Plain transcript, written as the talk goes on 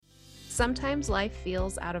Sometimes life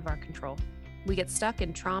feels out of our control. We get stuck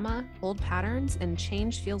in trauma, old patterns, and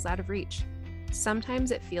change feels out of reach.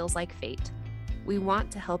 Sometimes it feels like fate. We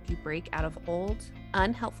want to help you break out of old,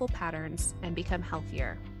 unhelpful patterns and become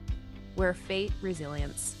healthier. We're Fate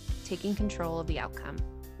Resilience, taking control of the outcome.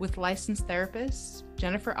 With licensed therapists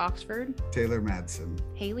Jennifer Oxford, Taylor Madsen,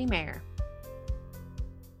 Haley Mayer.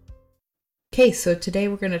 Okay, so today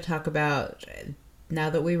we're going to talk about, now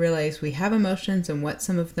that we realize we have emotions and what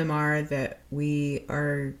some of them are, that we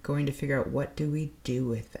are going to figure out what do we do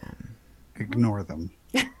with them. Ignore them.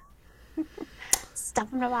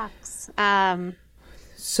 Stuff in a box.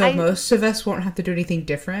 Most of us won't have to do anything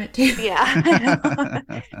different.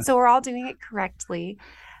 Yeah. So we're all doing it correctly.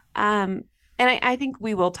 And I think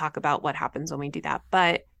we will talk about what happens when we do that.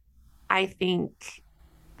 But I think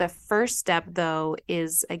the first step, though,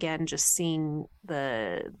 is, again, just seeing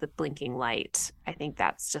the blinking light. I think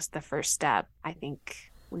that's just the first step. I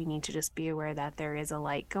think we need to just be aware that there is a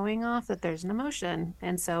light going off, that there's an emotion.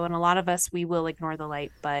 And so in a lot of us, we will ignore the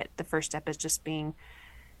light. But the first step is just being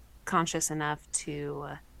conscious enough to,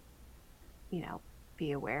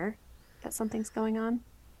 be aware that something's going on.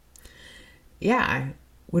 Yeah.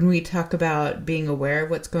 When we talk about being aware of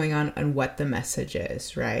what's going on and what the message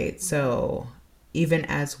is, right? Mm-hmm. So even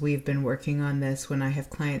as we've been working on this, when I have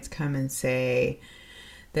clients come and say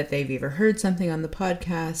that they've either heard something on the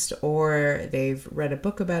podcast or they've read a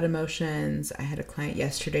book about emotions. I had a client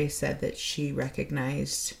yesterday said that she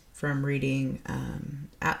recognized from reading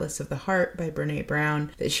Atlas of the Heart by Brene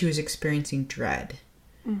Brown that she was experiencing dread.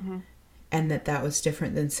 Mm-hmm. And that was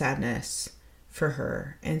different than sadness for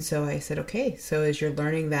her. And so I said, okay, so as you're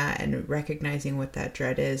learning that and recognizing what that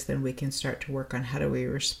dread is, then we can start to work on how do we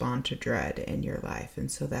respond to dread in your life. And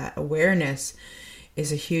so that awareness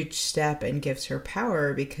is a huge step and gives her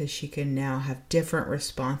power, because she can now have different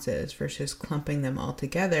responses versus clumping them all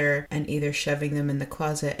together and either shoving them in the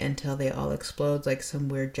closet until they all explode like some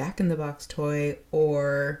weird Jack-in-the-Box toy,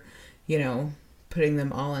 or, putting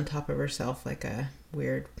them all on top of herself like a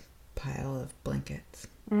weird pile of blankets.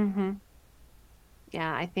 Mm-hmm.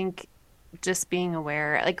 Yeah, I think just being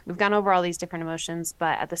aware, like, we've gone over all these different emotions,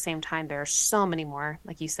 but at the same time, there are so many more,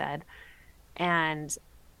 like you said. And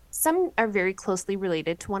some are very closely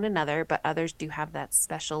related to one another, but others do have that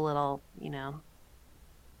special little,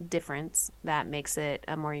 difference that makes it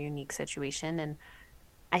a more unique situation. And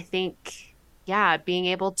I think, being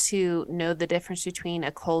able to know the difference between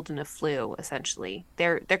a cold and a flu, essentially.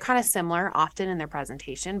 They're kind of similar often in their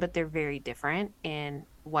presentation, but they're very different in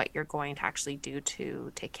what you're going to actually do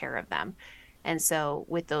to take care of them. And so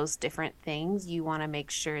with those different things, you want to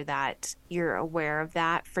make sure that you're aware of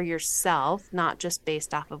that for yourself, not just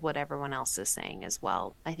based off of what everyone else is saying as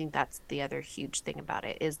well. I think that's the other huge thing about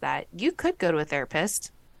it, is that you could go to a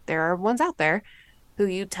therapist. There are ones out there who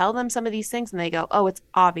you tell them some of these things and they go, oh, it's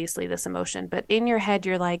obviously this emotion. But in your head,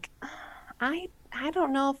 you're like, I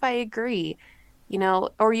don't know if I agree,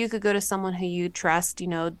 or you could go to someone who you trust,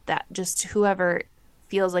 that just whoever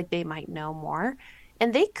feels like they might know more.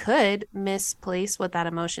 And they could misplace what that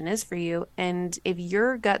emotion is for you. And if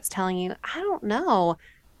your gut's telling you, I don't know,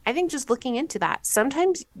 I think just looking into that.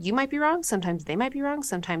 Sometimes you might be wrong. Sometimes they might be wrong.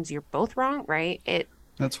 Sometimes you're both wrong, right?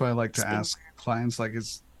 That's why I like to ask clients, like,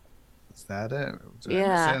 is that it?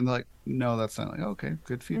 Yeah. And they're like, no, that's not. Like, okay,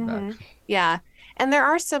 good feedback. Mm-hmm. Yeah. And there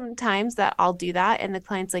are some times that I'll do that and the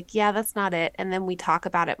client's like, yeah, that's not it. And then we talk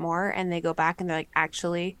about it more and they go back and they're like,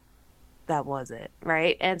 actually, that was it,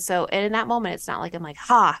 right? And so, and in that moment, it's not like I'm like,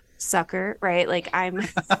 ha, sucker, right? Like, I'm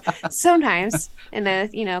sometimes in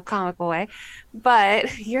a comical way,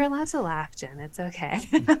 but you're allowed to laugh, Jen. It's okay.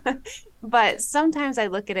 But sometimes I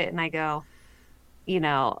look at it and I go,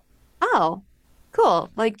 oh, cool.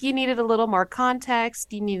 Like, you needed a little more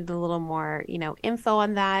context. You needed a little more, info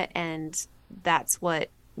on that. And that's what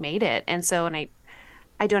made it. And so, and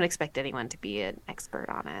I don't expect anyone to be an expert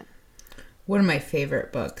on it. One of my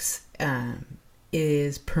favorite books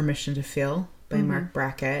is Permission to Feel by Mark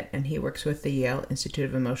Brackett, and he works with the Yale Institute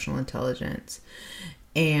of Emotional Intelligence.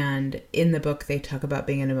 And in the book, they talk about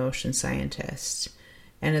being an emotion scientist.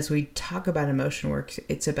 And as we talk about emotion work,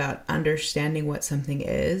 it's about understanding what something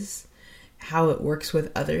is, how it works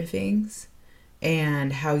with other things,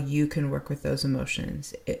 and how you can work with those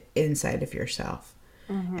emotions inside of yourself.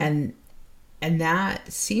 Mm-hmm. And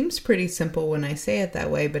that seems pretty simple when I say it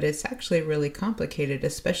that way, but it's actually really complicated,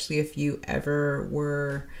 especially if you ever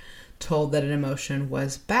were told that an emotion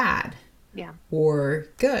was bad or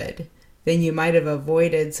good. Then you might have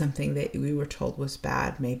avoided something that we were told was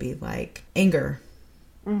bad, maybe like anger.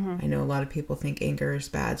 Mm-hmm. I know a lot of people think anger is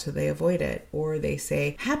bad, so they avoid it. Or they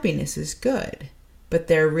say happiness is good. but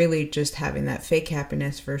they're really just having that fake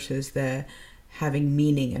happiness versus the having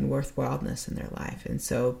meaning and worthwhileness in their life. And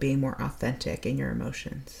so being more authentic in your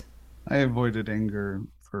emotions. I avoided anger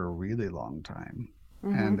for a really long time.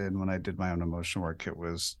 Mm-hmm. And then when I did my own emotion work, it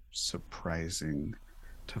was surprising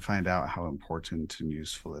to find out how important and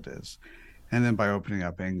useful it is. And then by opening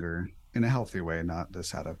up anger in a healthy way, not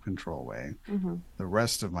this out of control way, Mm-hmm. the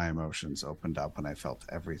rest of my emotions opened up and I felt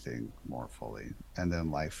everything more fully. And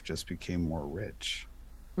then life just became more rich.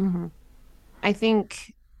 Mm-hmm. I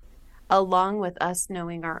think along with us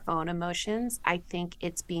knowing our own emotions, I think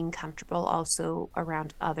it's being comfortable also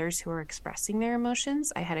around others who are expressing their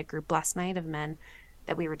emotions. I had a group last night of men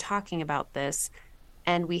that we were talking about this,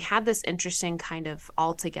 and we had this interesting kind of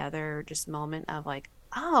all together just moment of like,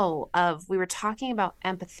 we were talking about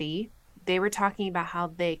empathy. They were talking about how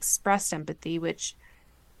they expressed empathy, which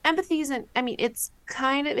empathy isn't, I mean, it's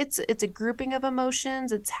kind of it's a grouping of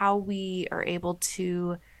emotions. It's how we are able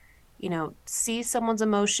to see someone's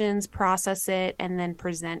emotions, process it, and then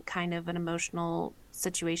present kind of an emotional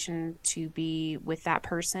situation to be with that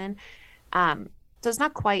person. So it's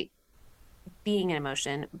not quite being an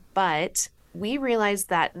emotion, but we realized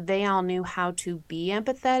that they all knew how to be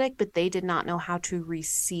empathetic, but they did not know how to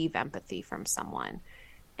receive empathy from someone.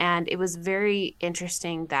 And it was very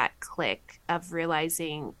interesting, that click of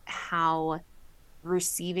realizing how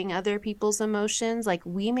receiving other people's emotions, like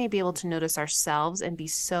we may be able to notice ourselves and be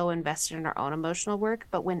so invested in our own emotional work,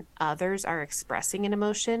 but when others are expressing an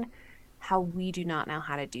emotion, how we do not know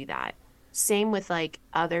how to do that. Same with like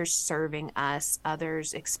others serving us,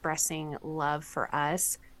 others expressing love for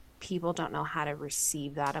us. People don't know how to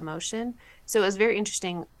receive that emotion. So it was very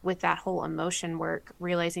interesting with that whole emotion work,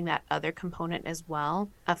 realizing that other component as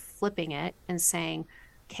well, of flipping it and saying,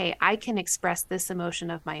 okay, I can express this emotion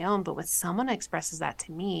of my own, but when someone expresses that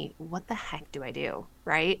to me, what the heck do I do?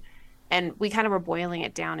 Right. And we kind of were boiling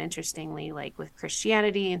it down, interestingly, like with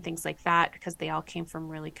Christianity and things like that, because they all came from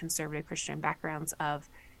really conservative Christian backgrounds of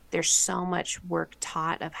there's so much work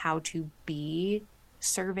taught of how to be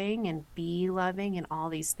serving and be loving and all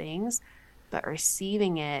these things, but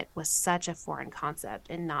receiving it was such a foreign concept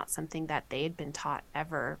and not something that they had been taught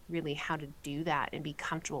ever really how to do that and be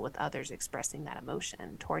comfortable with others expressing that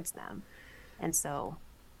emotion towards them. And so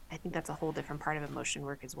I think that's a whole different part of emotion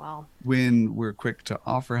work as well. When we're quick to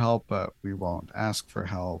offer help, but we won't ask for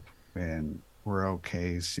help, when we're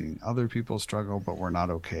okay seeing other people struggle, but we're not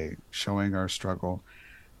okay showing our struggle.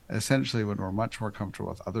 Essentially, when we're much more comfortable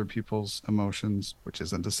with other people's emotions, which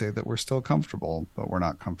isn't to say that we're still comfortable, but we're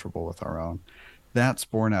not comfortable with our own, that's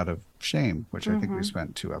born out of shame, which I think we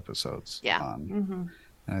spent 2 episodes on. Mm-hmm.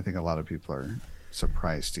 And I think a lot of people are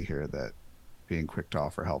surprised to hear that being quick to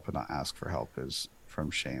offer help and not ask for help is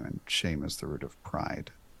from shame, and shame is the root of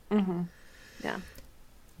pride. Mm-hmm. Yeah.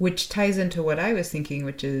 Which ties into what I was thinking,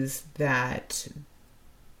 which is that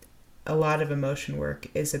a lot of emotion work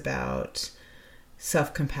is about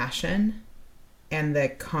self-compassion and the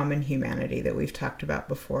common humanity that we've talked about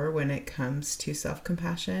before when it comes to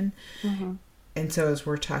self-compassion. Mm-hmm. And so as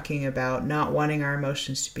we're talking about not wanting our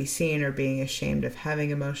emotions to be seen or being ashamed of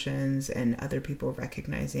having emotions and other people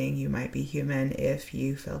recognizing you might be human if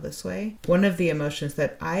you feel this way, one of the emotions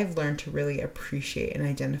that I've learned to really appreciate and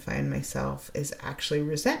identify in myself is actually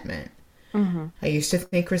resentment. Mm-hmm. I used to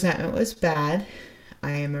think resentment was bad.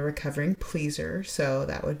 I am a recovering pleaser, so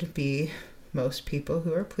that would be most people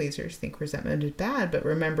who are pleasers think resentment is bad. But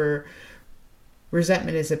remember,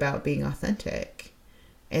 resentment is about being authentic.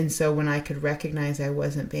 And so when I could recognize I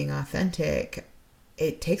wasn't being authentic,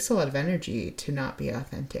 it takes a lot of energy to not be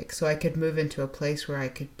authentic. So I could move into a place where I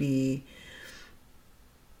could be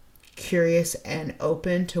curious and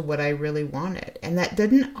open to what I really wanted. And that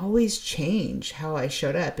didn't always change how I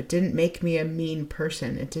showed up. It didn't make me a mean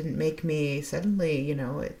person. It didn't make me suddenly,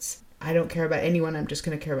 I don't care about anyone. I'm just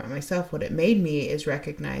going to care about myself. What it made me is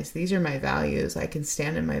recognize these are my values. I can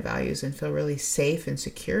stand in my values and feel really safe and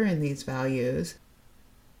secure in these values.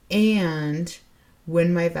 And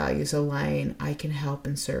when my values align, I can help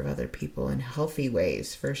and serve other people in healthy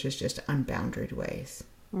ways versus just unbounded ways.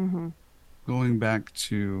 Mm-hmm. Going back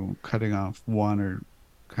to cutting off one or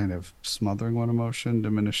kind of smothering one emotion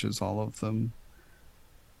diminishes all of them.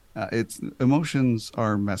 It's emotions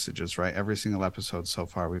are messages, right? Every single episode so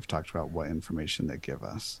far, we've talked about what information they give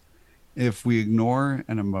us. If we ignore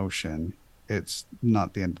an emotion, it's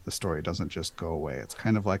not the end of the story. It doesn't just go away. It's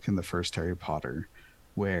kind of like in the first Harry Potter,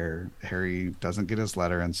 where Harry doesn't get his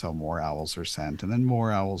letter, and so more owls are sent, and then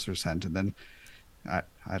more owls are sent, and then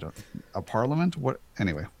I don't, a parliament?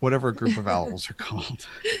 Whatever group of owls are called.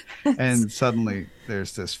 And suddenly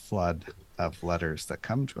there's this flood of letters that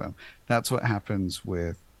come to him. That's what happens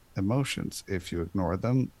with emotions. If you ignore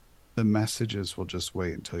them, the messages will just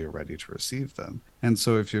wait until you're ready to receive them. And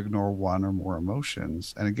so if you ignore one or more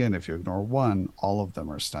emotions, and again, if you ignore one, all of them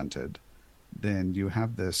are stunted, then you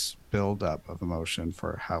have this buildup of emotion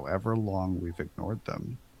for however long we've ignored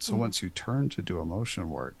them. So once you turn to do emotion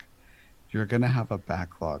work, you're going to have a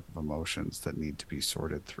backlog of emotions that need to be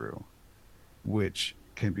sorted through, which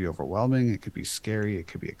can be overwhelming. It could be scary. It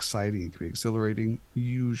could be exciting. It could be exhilarating.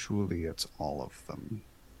 Usually it's all of them.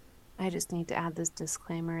 I just need to add this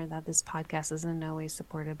disclaimer that this podcast is in no way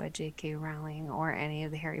supported by J.K. Rowling or any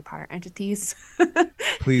of the Harry Potter entities.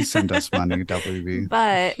 Please send us money, WB.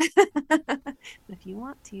 But if you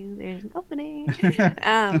want to, there's an opening.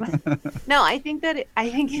 No, I think it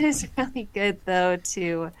is really good though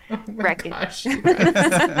to recognize.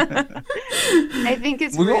 I think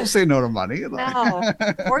it's. We won't say no to money. No,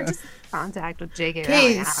 or just contact with J.K.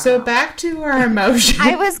 Okay, Rowling. so back to our emotions.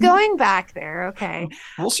 I was going back there. Okay,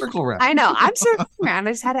 we'll circle around. I know. I'm circling around.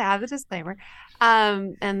 I just had to add the disclaimer,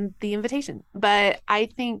 and the invitation. But I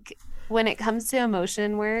think when it comes to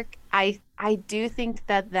emotion work, I do think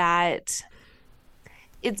that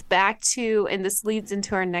it's back to, and this leads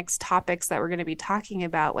into our next topics that we're going to be talking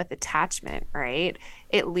about with attachment, right?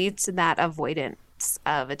 It leads to that avoidance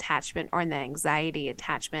of attachment or the anxiety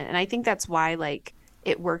attachment. And I think that's why like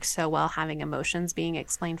it works so well having emotions being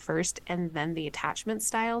explained first and then the attachment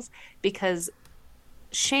styles, because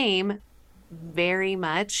shame, very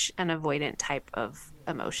much an avoidant type of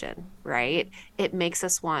emotion, right? It makes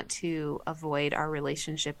us want to avoid our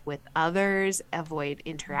relationship with others, avoid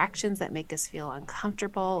interactions that make us feel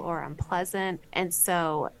uncomfortable or unpleasant. And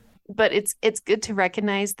so, but it's good to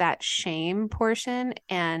recognize that shame portion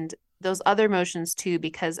and those other emotions too,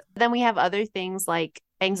 because then we have other things like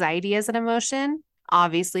anxiety as an emotion,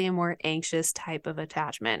 obviously a more anxious type of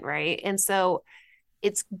attachment, right? And so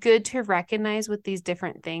it's good to recognize with these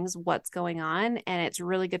different things what's going on. And it's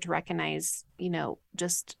really good to recognize,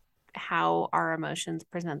 just how our emotions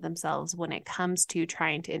present themselves when it comes to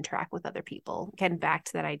trying to interact with other people. Getting back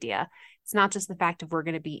to that idea, it's not just the fact of we're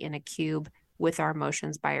going to be in a cube with our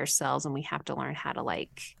emotions by ourselves and we have to learn how to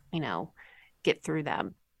get through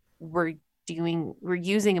them. We're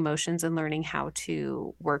using emotions and learning how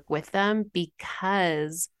to work with them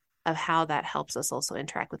because of how that helps us also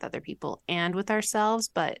interact with other people and with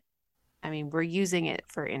ourselves. But I mean, we're using it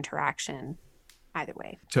for interaction either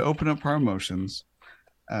way. To open up our emotions,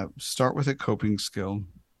 start with a coping skill.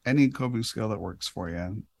 Any coping skill that works for you.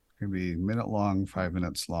 It can be a minute long, 5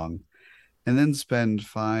 minutes long, and then spend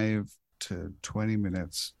 5 to 20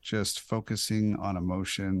 minutes just focusing on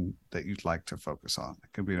emotion that you'd like to focus on.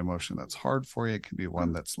 It could be an emotion that's hard for you. It could be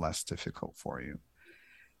one that's less difficult for you.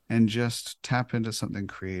 And just tap into something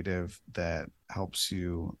creative that helps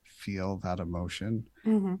you feel that emotion.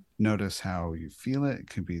 Mm-hmm. Notice how you feel it. It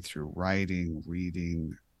could be through writing,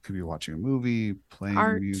 reading, it could be watching a movie,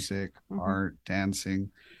 playing music, art,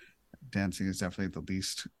 dancing. Dancing is definitely the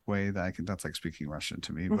least way that I can, that's like speaking Russian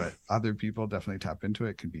to me, but other people definitely tap into it.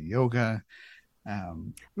 It could be yoga.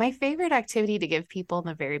 My favorite activity to give people in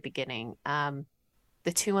the very beginning, the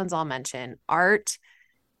two ones I'll mention, art.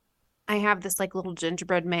 I have this like little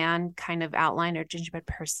gingerbread man kind of outline, or gingerbread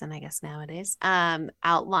person, I guess nowadays,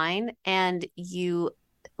 outline, and you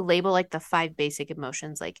label like the 5 basic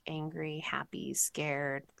emotions like angry, happy,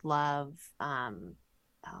 scared, love.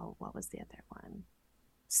 What was the other one?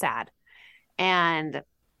 Sad. And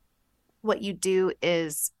what you do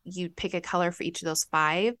is you pick a color for each of those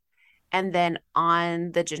 5. And then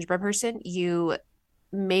on the gingerbread person, you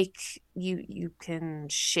can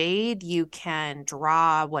shade, you can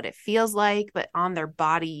draw what it feels like, but on their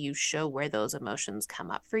body, you show where those emotions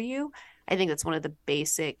come up for you. I think that's one of the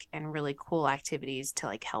basic and really cool activities to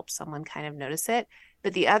like help someone kind of notice it.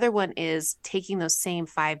 But the other one is taking those same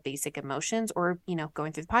 5 basic emotions, or,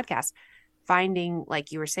 going through the podcast, finding,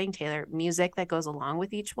 like you were saying, Taylor, music that goes along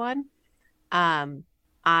with each one.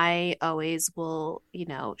 I always will,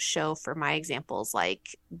 show for my examples,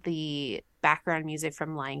 like the background music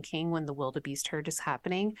from Lion King when the wildebeest herd is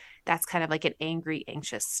happening. That's kind of like an angry,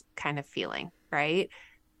 anxious kind of feeling, right?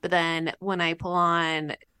 But then when I pull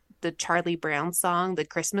on the Charlie Brown song, The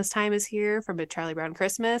Christmas Time Is Here from A Charlie Brown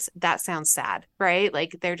Christmas, that sounds sad, right?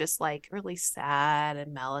 Like they're just like really sad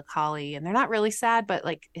and melancholy, and they're not really sad, but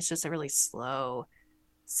like it's just a really slow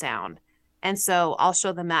sound. And so I'll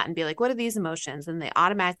show them that and be like, what are these emotions? And they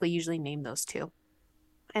automatically usually name those 2.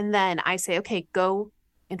 And then I say, okay, go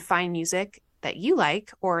and find music that you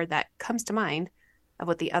like or that comes to mind of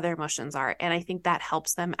what the other emotions are. And I think that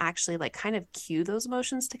helps them actually like kind of cue those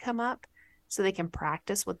emotions to come up so they can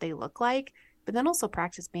practice what they look like, but then also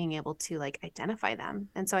practice being able to like identify them.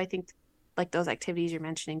 And so I think like those activities you're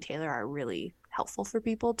mentioning, Taylor, are really helpful for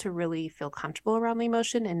people to really feel comfortable around the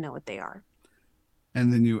emotion and know what they are.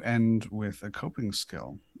 And then you end with a coping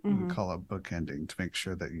skill. We Mm-hmm. call it bookending, to make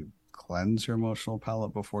sure that you cleanse your emotional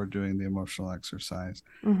palate before doing the emotional exercise.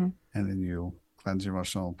 Mm-hmm. And then you cleanse your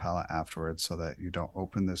emotional palate afterwards so that you don't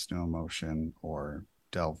open this new emotion or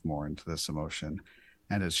delve more into this emotion.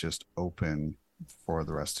 And it's just open for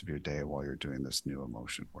the rest of your day while you're doing this new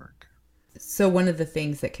emotion work. So one of the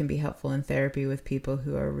things that can be helpful in therapy with people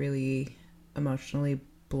who are really emotionally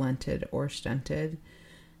blunted or stunted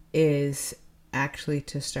is actually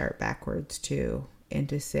to start backwards too, and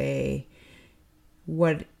to say,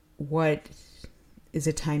 what is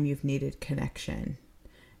a time you've needed connection?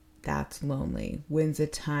 That's lonely. When's a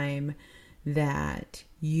time that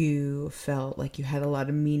you felt like you had a lot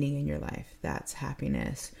of meaning in your life? That's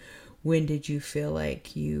happiness. When did you feel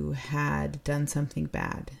like you had done something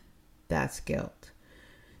bad? That's guilt.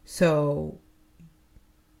 So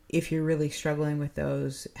if you're really struggling with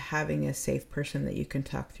those, having a safe person that you can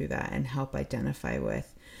talk through that and help identify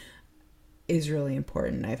with is really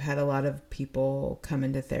important. I've had a lot of people come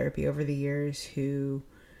into therapy over the years who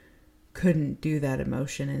couldn't do that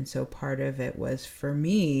emotion, and so part of it was for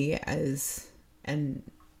me, as and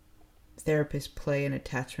therapists play an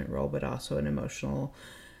attachment role but also an emotional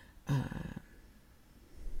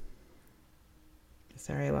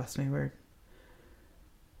sorry, I lost my word.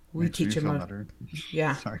 We Makes teach me feel better.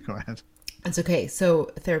 Yeah. Sorry, go ahead. It's okay. So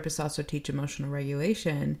therapists also teach emotional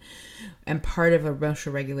regulation, and part of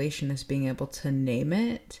emotional regulation is being able to name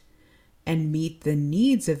it and meet the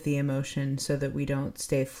needs of the emotion so that we don't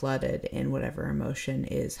stay flooded in whatever emotion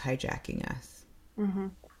is hijacking us. Mm-hmm.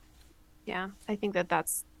 Yeah, I think that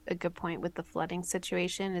that's a good point with the flooding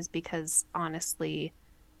situation, is because honestly,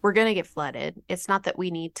 we're going to get flooded. It's not that we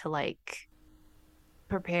need to like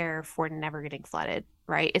prepare for never getting flooded,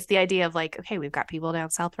 right? It's the idea of like, okay, we've got people down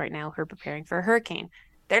south right now who are preparing for a hurricane.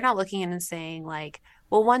 They're not looking in and saying like,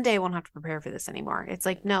 well, one day I won't have to prepare for this anymore. It's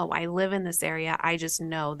like, no, I live in this area. I just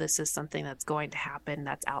know this is something that's going to happen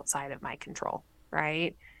that's outside of my control,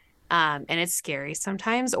 right? And it's scary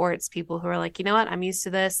sometimes, or it's people who are like, you know what, I'm used to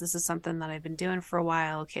this. This is something that I've been doing for a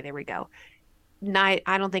while. Okay, there we go. I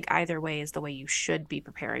don't think either way is the way you should be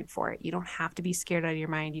preparing for it. You don't have to be scared out of your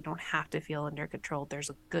mind. You don't have to feel under control. There's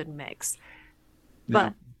a good mix. Yeah.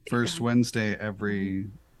 But First Wednesday every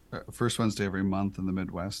month in the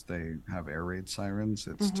Midwest, they have air raid sirens.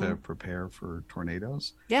 It's to prepare for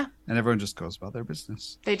tornadoes. Yeah. And everyone just goes about their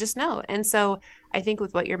business. They just know. And so I think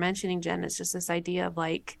with what you're mentioning, Jen, it's just this idea of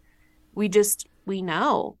like, we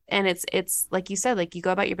know. And it's like you said, like you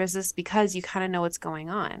go about your business because you kind of know what's going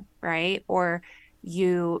on, right? Or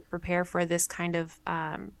you prepare for this kind of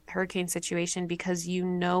hurricane situation because you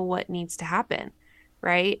know what needs to happen,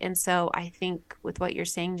 right? And so I think with what you're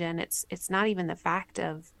saying, Jen, it's not even the fact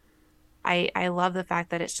of, I love the fact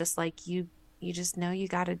that it's just like you just know you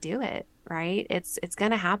got to do it, right? It's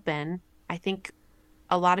going to happen. I think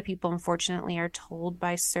a lot of people unfortunately are told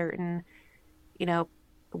by certain, you know,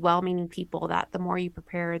 well-meaning people that the more you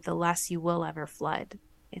prepare, the less you will ever flood.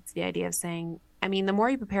 It's the idea of saying, I mean, the more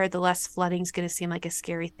you prepare, the less flooding is going to seem like a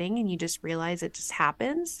scary thing, and you just realize it just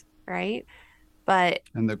happens, right? But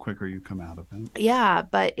and the quicker you come out of it. Yeah,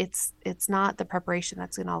 but it's not the preparation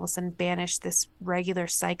that's going to all of a sudden banish this regular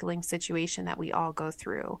cycling situation that we all go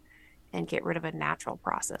through and get rid of a natural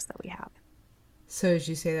process that we have. So as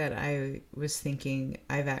you say that, I was thinking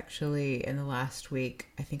I've actually, in the last week,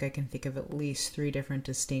 I think I can think of at least 3 different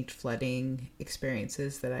distinct flooding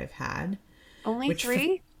experiences that I've had. Only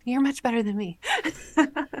 3? You're much better than me.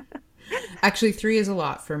 Actually, 3 is a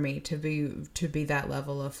lot for me to be that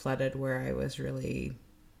level of flooded where I was really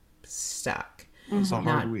stuck. It's a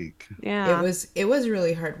hard week. Yeah. It was a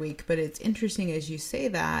really hard week, but it's interesting as you say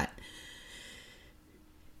that.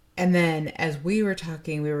 And then as we were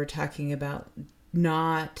talking about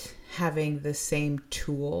not having the same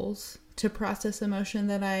tools to process emotion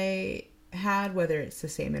that I had, whether it's the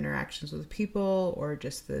same interactions with people or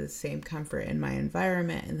just the same comfort in my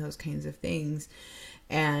environment and those kinds of things.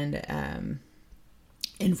 And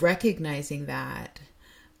in recognizing that,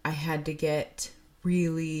 I had to get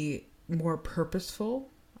really more purposeful.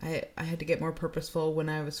 I had to get more purposeful when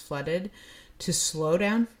I was flooded, to slow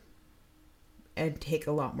down and take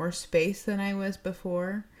a lot more space than I was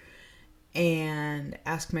before, and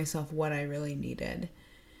ask myself what I really needed.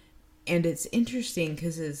 And it's interesting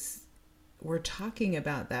because as we're talking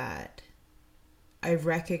about that, I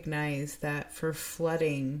recognize that for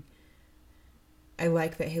flooding, I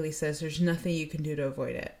like that Haley says there's nothing you can do to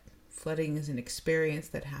avoid it. Flooding is an experience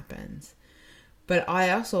that happens. But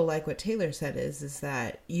I also like what Taylor said is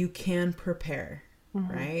that you can prepare.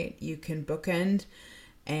 right? You can bookend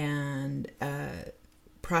and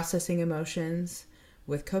processing emotions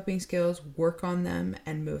with coping skills, work on them,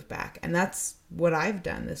 and move back. And that's what I've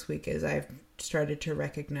done this week is I've started to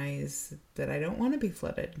recognize that I don't want to be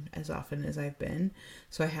flooded as often as I've been.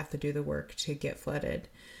 So I have to do the work to get flooded.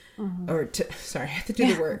 I have to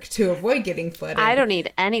do the work to avoid getting flooded. I don't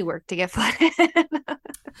need any work to get flooded.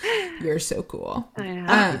 You're so cool. I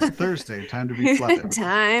know. It's Thursday, time to be flooded.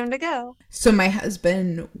 Time to go. So my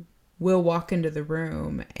husband will walk into the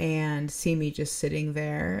room and see me just sitting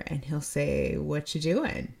there, and he'll say, "What you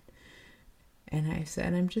doing?" And I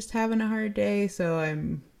said, "I'm just having a hard day, so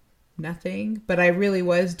I'm nothing." But I really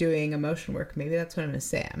was doing emotion work. Maybe that's what I'm going to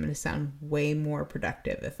say. I'm going to sound way more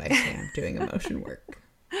productive if I say I'm doing emotion work.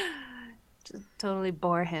 Just totally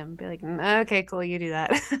bore him. Be like, okay, cool, you do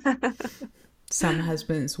that. Some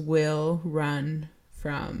husbands will run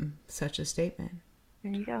from such a statement.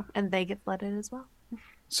 There you go. And they get flooded as well.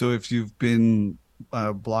 So if you've been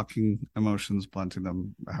blocking emotions, blunting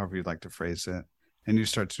them, however you'd like to phrase it, and you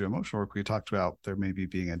start to do emotional work, we talked about there maybe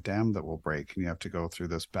being a dam that will break and you have to go through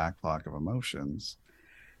this backlog of emotions.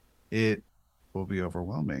 It will be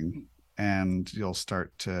overwhelming and you'll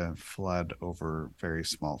start to flood over very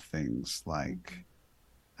small things like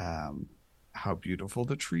how beautiful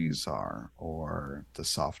the trees are or the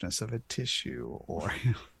softness of a tissue or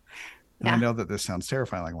and I know that this sounds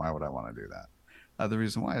terrifying, like why would I want to do that? The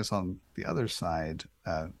reason why is on the other side,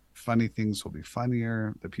 funny things will be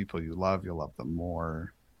funnier. The people you love, you'll love them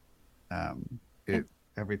more.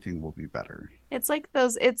 Everything will be better. It's like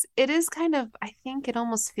it is kind of, I think it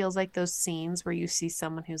almost feels like those scenes where you see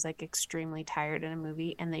someone who's like extremely tired in a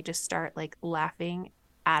movie and they just start like laughing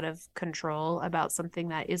out of control about something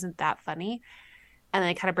that isn't that funny. And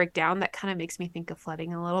they kind of break down. That kind of makes me think of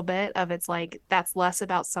flooding a little bit of it's like, that's less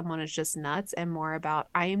about someone is just nuts and more about,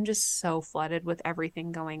 I am just so flooded with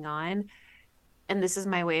everything going on. And this is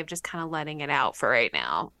my way of just kind of letting it out for right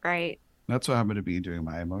now. Right. That's what happened to me doing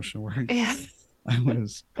my emotion work. Yeah. I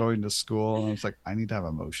was going to school and I was like, I need to have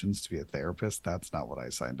emotions to be a therapist. That's not what I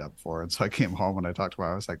signed up for. And so I came home and I talked to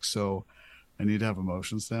her. I was like, so I need to have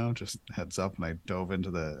emotions now, just heads up. And I dove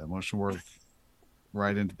into the emotion work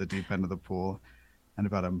right into the deep end of the pool. And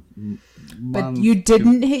about a month. But you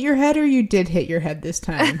didn't hit your head, or you did hit your head this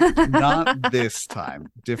time? Not this time.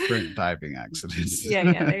 Different diving accidents.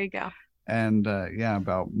 Yeah, there you go. And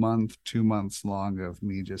about 2 months long of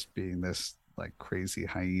me just being this like crazy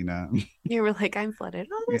hyena. You were like, I'm flooded.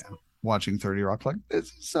 Oh, watching 30 Rock, like, this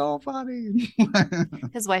is so funny.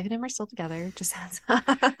 His wife and him are still together. Just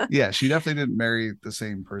yeah, she definitely didn't marry the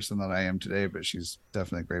same person that I am today, but she's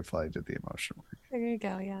definitely grateful I did the emotion work. There you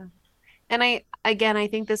go. Yeah. And I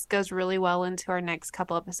think this goes really well into our next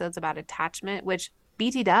couple episodes about attachment, which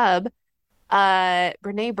BT Dub,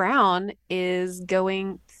 Brene Brown is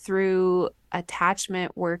going through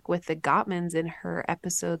attachment work with the Gottmans in her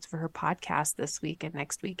episodes for her podcast this week and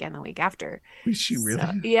next week and the week after. Is she really?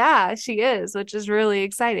 So, yeah, she is, which is really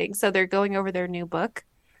exciting. So they're going over their new book.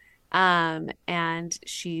 And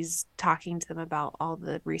she's talking to them about all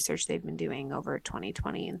the research they've been doing over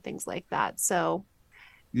 2020 and things like that. So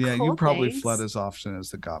yeah, cool you probably things. flood as often as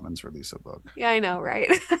the Gottmans release a book. Yeah, I know, right?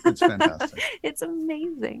 It's fantastic. It's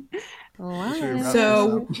amazing.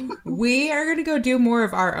 So we are going to go do more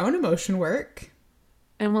of our own emotion work.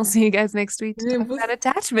 And we'll see you guys next week to talk about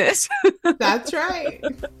attachment. That's right.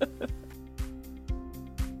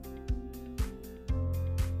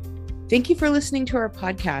 Thank you for listening to our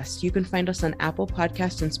podcast. You can find us on Apple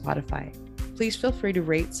Podcasts and Spotify. Please feel free to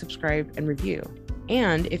rate, subscribe, and review.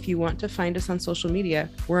 And if you want to find us on social media,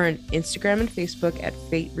 we're on Instagram and Facebook at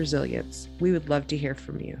Fate Resilience. We would love to hear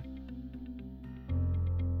from you.